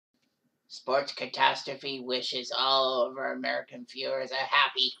Sports Catastrophe wishes all of our American viewers a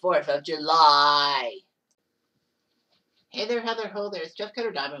happy 4th of July. Hey there, Heather, ho there. It's Jeff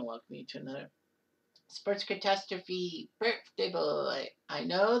Cutter Diamond. Welcome you to another Sports Catastrophe birthday boy. I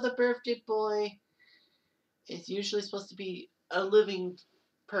know the birthday boy is usually supposed to be a living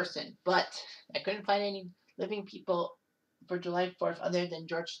person, but I couldn't find any living people for July 4th other than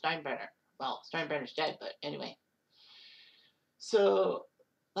George Steinbrenner. Well, Steinbrenner's dead, but anyway. So,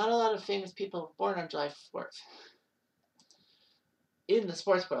 not a lot of famous people born on July 4th. In the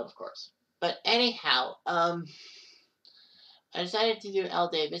sports world, of course. But anyhow, I decided to do Al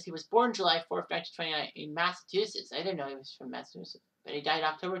Davis. He was born July 4th, 1929 in Massachusetts. I didn't know he was from Massachusetts. But he died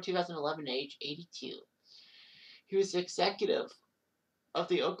October 2011 at age 82. He was the executive of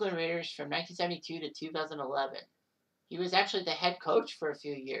the Oakland Raiders from 1972 to 2011. He was actually the head coach for a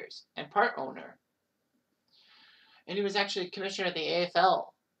few years and part owner. And he was actually commissioner of the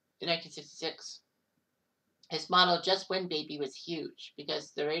AFL in 1966. His motto, "Just Win, Baby," was huge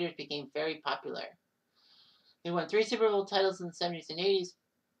because the Raiders became very popular. He won 3 Super Bowl titles in the 70s and 80s,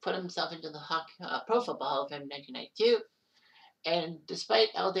 put himself into the Pro Football Hall of Fame in 1992, and despite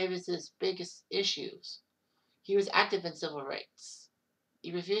Al Davis's biggest issues, he was active in civil rights.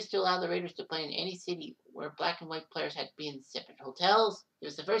 He refused to allow the Raiders to play in any city where black and white players had to be in separate hotels. He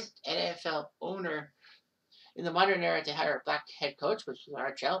was the first NFL owner in the modern era to hire a black head coach, which was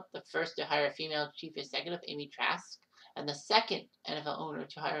Archel, the first to hire a female chief executive, Amy Trask, and the second NFL owner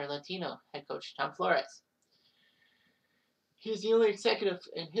to hire a Latino head coach, Tom Flores. He is the only executive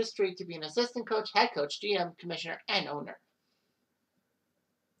in history to be an assistant coach, head coach, GM, commissioner, and owner.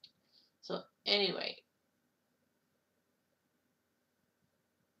 So anyway,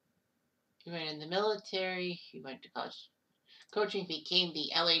 he went in the military, he went to college coaching, became the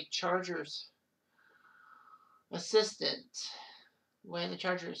LA Chargers assistant when the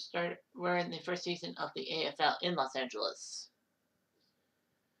Chargers were in the first season of the AFL in Los Angeles.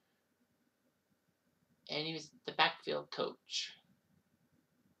 And he was the backfield coach.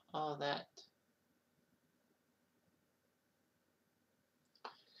 All that.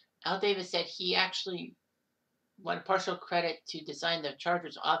 Al Davis said he actually wanted partial credit to design the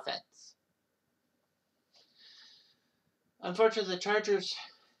Chargers offense. Unfortunately, the Chargers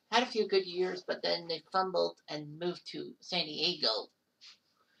had a few good years, but then they fumbled and moved to San Diego.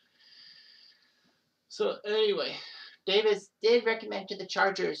 So anyway, Davis did recommend to the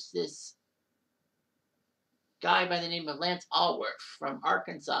Chargers this guy by the name of Lance Allworth from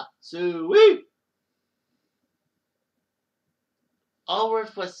Arkansas. Sweet!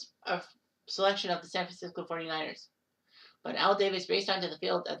 Allworth was a selection of the San Francisco 49ers. But Al Davis raced onto the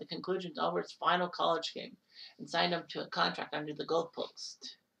field at the conclusion of Allworth's final college game and signed him to a contract under the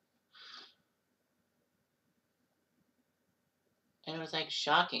goalpost. And it was like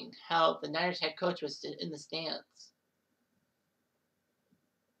shocking how the Niners head coach was in the stands.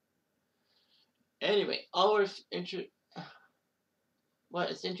 Anyway, Allworth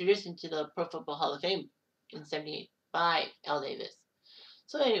was introduced into the Pro Football Hall of Fame in '78 by Al Davis.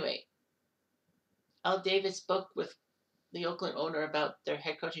 So anyway, Al Davis spoke with the Oakland owner about their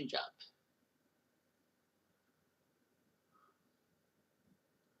head coaching job.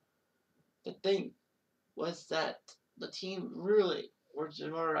 The thing was that the team really were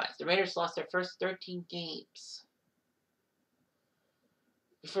demoralized. The Raiders lost their first 13 games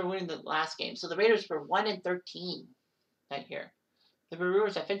before winning the last game. So the Raiders were 1-13 that year. There were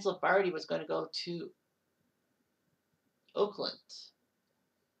rumors that Vince Lombardi was going to go to Oakland.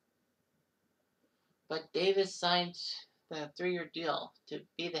 But Davis signed the 3-year deal to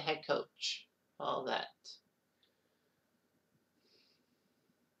be the head coach. All that.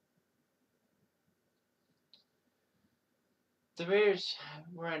 The Raiders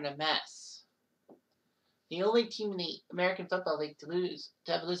were in a mess. The only team in the American Football League to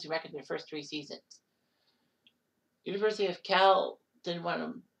have a losing record in their first 3 seasons. University of Cal didn't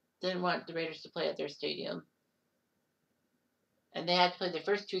want the Raiders to play at their stadium. And they had to play their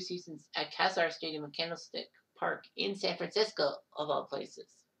first 2 seasons at Kazar Stadium in Candlestick Park in San Francisco, of all places.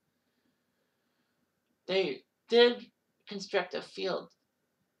 They did construct a field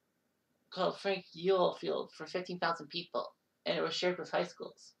called Frank Ewell Field for 15,000 people, and it was shared with high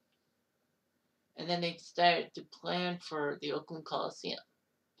schools. And then they started to plan for the Oakland Coliseum.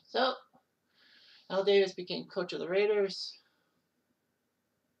 So, Al Davis became coach of the Raiders.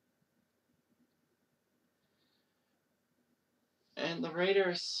 And the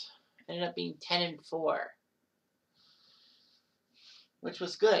Raiders ended up being 10-4, which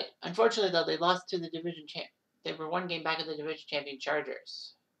was good. Unfortunately, though, they lost to the division champ. They were 1 game back of the division champion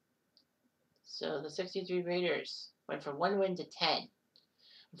Chargers. So the 63 Raiders went from 1 win to 10.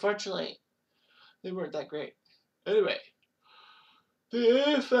 Unfortunately, they weren't that great. Anyway, the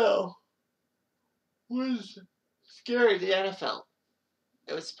AFL was scary. The NFL.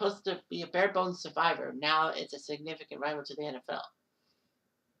 It was supposed to be a bare bones survivor. Now it's a significant rival to the NFL.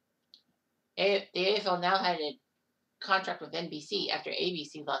 The AFL now had a contract with NBC after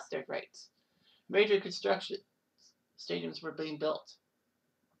ABC lost their rights. Major construction stadiums were being built.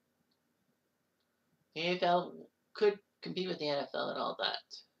 The AFL could compete with the NFL and all that.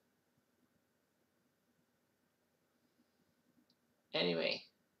 Anyway,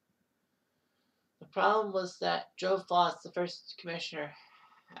 the problem was that Joe Foss, the first commissioner,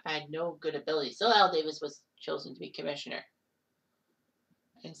 had no good ability. So Al Davis was chosen to be commissioner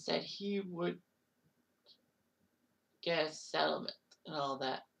and said he would get a settlement and all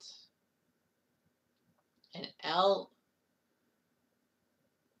that. And Al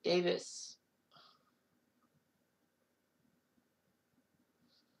Davis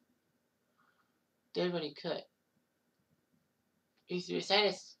did what he could. He resigned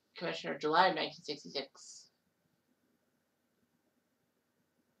as commissioner in July of 1966.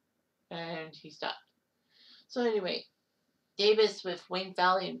 And he stopped. So anyway, Davis with Wayne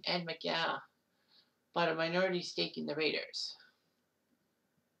Valley and McGaha bought a minority stake in the Raiders.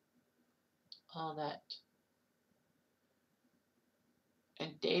 All that.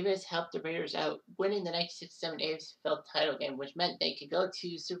 And Davis helped the Raiders out, winning the 1967 AFL title game, which meant they could go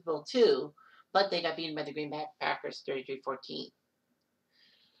to Super Bowl II, but they got beaten by the Green Bay Packers 33-14.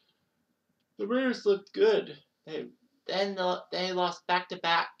 The Raiders looked good. They lost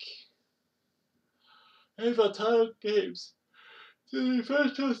back-to-back AFL title games to the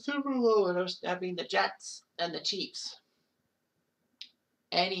eventual Super Bowl, and that being the Jets and the Chiefs.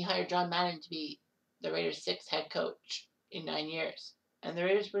 And he hired John Madden to be the Raiders' sixth head coach in 9 years. And the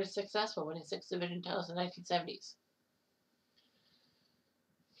Raiders were successful, winning 6 division titles in the 1970s.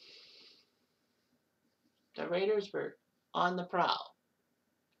 The Raiders were on the prowl.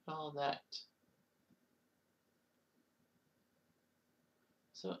 All that.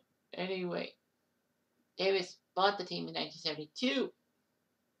 So, anyway, Davis bought the team in 1972.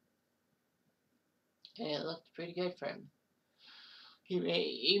 And it looked pretty good for him. He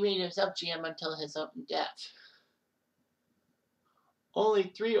made himself GM until his own death.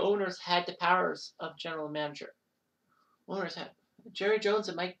 Only 3 owners had the powers of general manager. Owners had Jerry Jones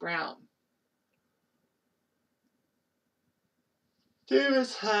and Mike Brown.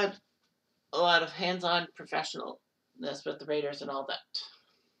 Davis had a lot of hands-on professionalness with the Raiders and all that.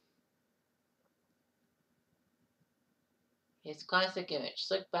 His classic image,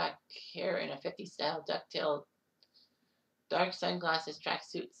 slick back hair in a 50s style ducktail, dark sunglasses,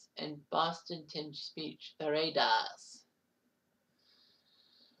 tracksuits, and Boston-tinged speech, the Raiders.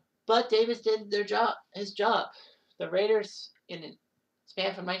 But Davis did his job. The Raiders, in a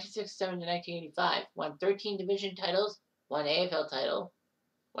span from 1967 to 1985, won 13 division titles, 1 AFL title,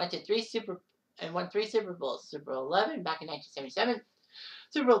 won 3 Super Bowls. Super Bowl 11 back in 1977,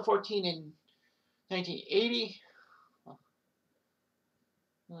 Super Bowl 14 in 1980.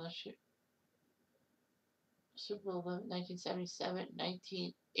 Super Bowl 11, 1977,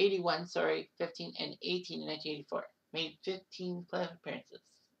 1981, 15 and 18 in 1984. Made 15 playoff appearances.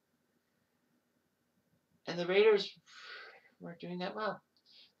 And the Raiders were doing that well.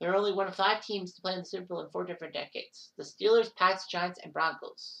 They're only one of 5 teams to play in the Super Bowl in 4 different decades. The Steelers, Pats, Giants, and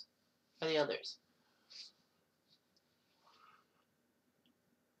Broncos are the others.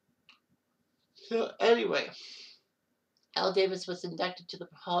 So anyway, Al Davis was inducted to the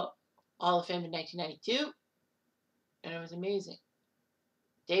Hall of Fame in 1992, and it was amazing.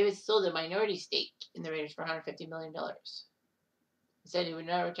 Davis sold a minority stake in the Raiders for $150 million. He said he would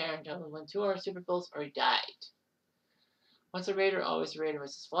not retire until he won 2 more Super Bowls or he died. Once a Raider, always a Raider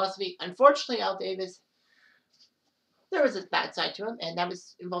was his philosophy. Unfortunately, Al Davis, there was a bad side to him, and that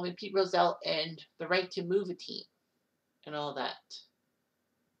was involving Pete Rozelle and the right to move a team and all that.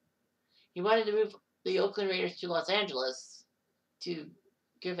 He wanted to move the Oakland Raiders to Los Angeles to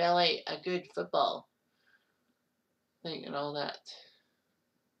give LA a good football thing and all that.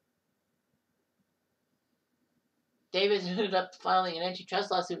 Davis ended up filing an antitrust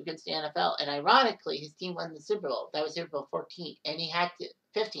lawsuit against the NFL, and ironically, his team won the Super Bowl. That was Super Bowl 15, and he had to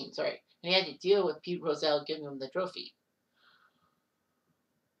 15, and he had to deal with Pete Rozelle giving him the trophy.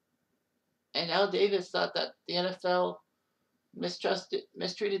 And Al Davis thought that the NFL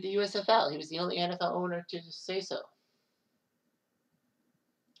mistreated the USFL. He was the only NFL owner to say so.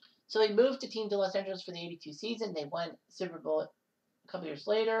 So he moved the team to Los Angeles for the 82 season. They won Super Bowl a couple years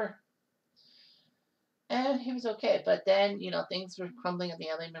later. And he was okay. But then, things were crumbling at the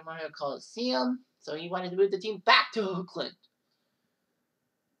LA Memorial Coliseum. So he wanted to move the team back to Oakland.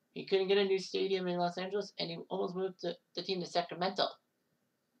 He couldn't get a new stadium in Los Angeles, and he almost moved the team to Sacramento.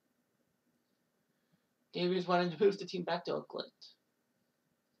 Davies wanted to move the team back to Oakland.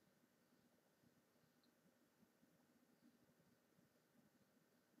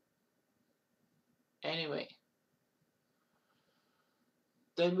 Anyway,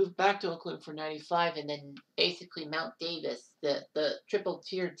 they moved back to Oakland for 95, and then basically Mount Davis, the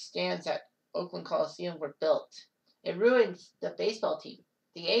triple-tiered stands at Oakland Coliseum were built. It ruined the baseball team.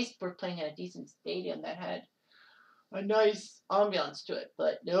 The A's were playing in a decent stadium that had a nice ambiance to it,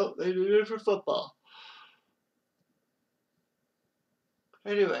 but nope, they did it for football.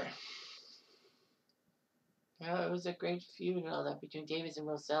 Anyway, yeah, it was a great feud and all that between Davis and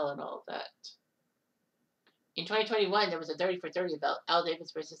Rosell and all that. In 2021, there was a 30 for 30 about Al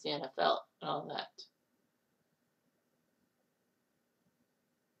Davis versus the NFL and all that.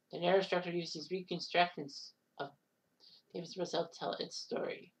 The narrative structure uses reconstructions of Davis Rosell to tell its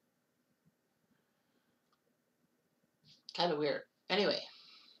story. Kind of weird. Anyway,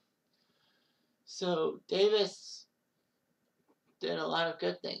 so Davis did a lot of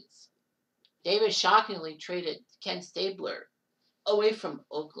good things. Davis shockingly traded Ken Stabler away from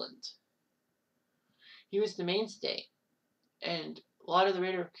Oakland. He was the mainstay, and a lot of the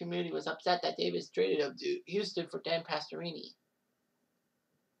Raider community was upset that Davis traded him to Houston for Dan Pastorini.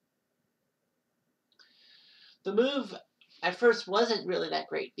 The move at first wasn't really that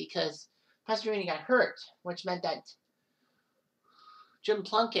great because Pastorini got hurt, which meant that Jim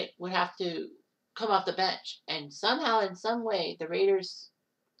Plunkett would have to come off the bench. And somehow, in some way, the Raiders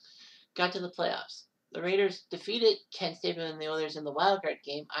got to the playoffs. The Raiders defeated Ken Stabler and the Oilers in the wildcard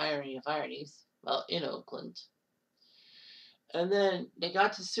game, irony of ironies, well, in Oakland. And then they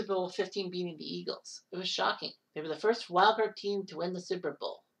got to Super Bowl 15 beating the Eagles. It was shocking. They were the first wildcard team to win the Super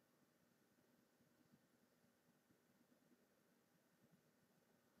Bowl.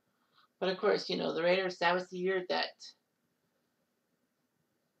 But of course, the Raiders, that was the year that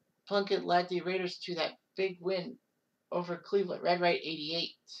Plunkett led the Raiders to that big win over Cleveland, Red Right 88,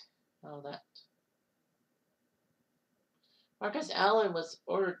 all that. Marcus Allen was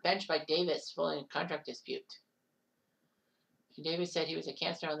ordered benched by Davis following a contract dispute. And Davis said he was a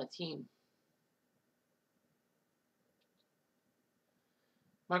cancer on the team.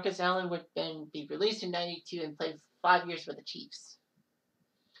 Marcus Allen would then be released in 92 and played 5 years for the Chiefs.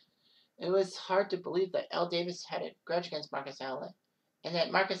 It was hard to believe that Al Davis had a grudge against Marcus Allen, and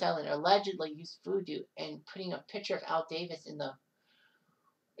that Marcus Allen allegedly used voodoo and putting a picture of Al Davis in a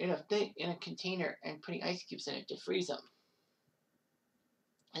container and putting ice cubes in it to freeze him.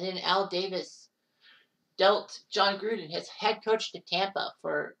 And then Al Davis dealt John Gruden, his head coach, to Tampa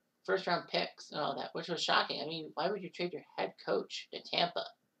for first-round picks and all that, which was shocking. I mean, why would you trade your head coach to Tampa?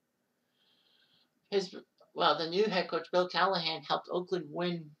 The new head coach, Bill Callahan, helped Oakland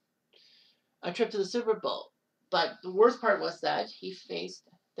win a trip to the Super Bowl. But the worst part was that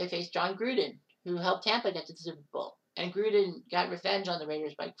they faced John Gruden, who helped Tampa get to the Super Bowl. And Gruden got revenge on the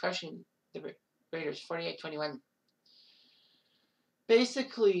Raiders by crushing the Raiders 48-21.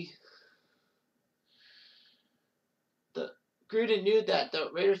 Basically, Gruden knew that the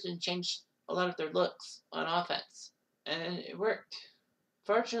Raiders didn't change a lot of their looks on offense, and it worked.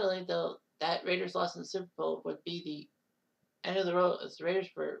 Fortunately, though, that Raiders loss in the Super Bowl would be the end of the road, as the Raiders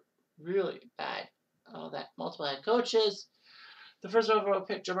were really bad. All that multiple head coaches. The first overall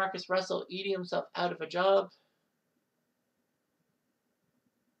pick, Jamarcus Russell, eating himself out of a job.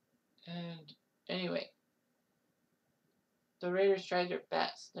 And anyway, the Raiders tried their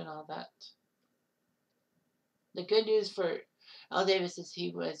best and all that. The good news for Al Davis is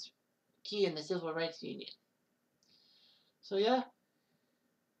he was key in the Civil Rights Union. So yeah,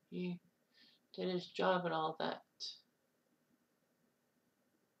 he did his job and all that.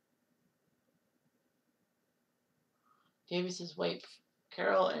 Davis's wife,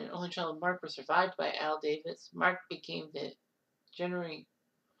 Carol, and only child Mark were survived by Al Davis. Mark became the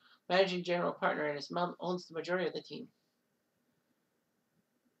managing general partner, and his mom owns the majority of the team.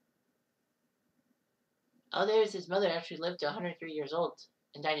 Al Davis' mother actually lived to 103 years old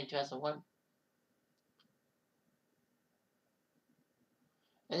and died in 2001.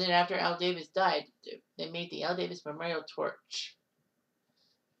 And then after Al Davis died, they made the Al Davis Memorial Torch.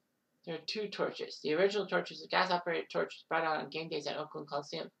 There are 2 torches. The original torch is a gas-operated torch brought out on game days at Oakland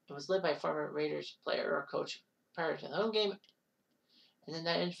Coliseum. It was lit by a former Raiders player or coach prior to the home game, and then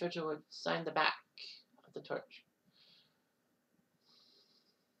that individual would sign the back of the torch.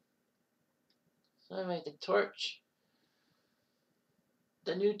 So anyway,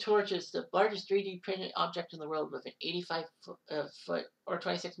 the new torch is the largest 3D printed object in the world, with an 85 foot or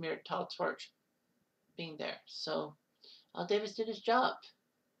 26 meter tall torch being there. So Al Davis did his job.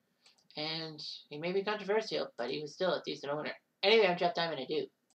 And he may be controversial, but he was still a decent owner. Anyway, I'm Jeff Diamond. I do.